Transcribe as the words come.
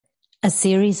A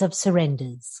Series of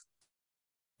Surrenders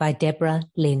by Deborah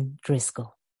Lynn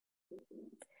Driscoll.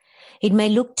 It may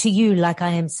look to you like I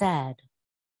am sad.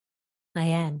 I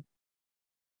am.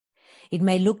 It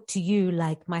may look to you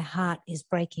like my heart is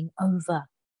breaking over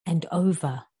and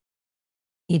over.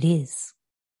 It is.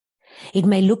 It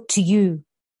may look to you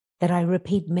that I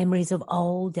repeat memories of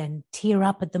old and tear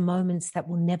up at the moments that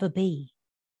will never be.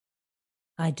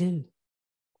 I do.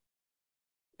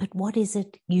 But what is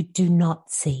it you do not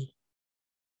see?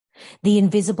 The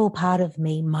invisible part of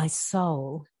me, my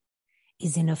soul,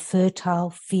 is in a fertile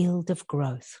field of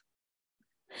growth.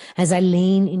 As I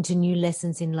lean into new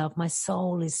lessons in love, my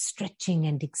soul is stretching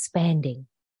and expanding.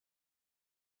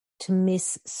 To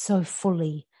miss so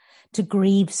fully, to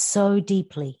grieve so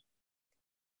deeply,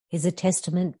 is a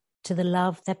testament to the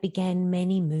love that began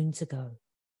many moons ago.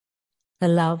 The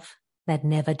love that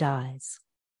never dies.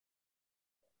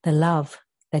 The love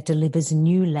that delivers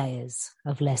new layers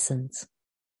of lessons.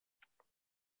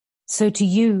 So to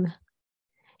you,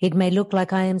 it may look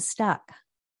like I am stuck.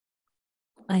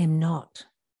 I am not.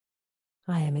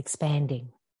 I am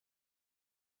expanding.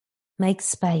 Make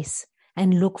space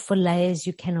and look for layers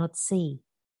you cannot see,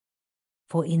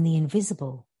 for in the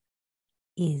invisible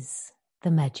is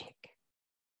the magic.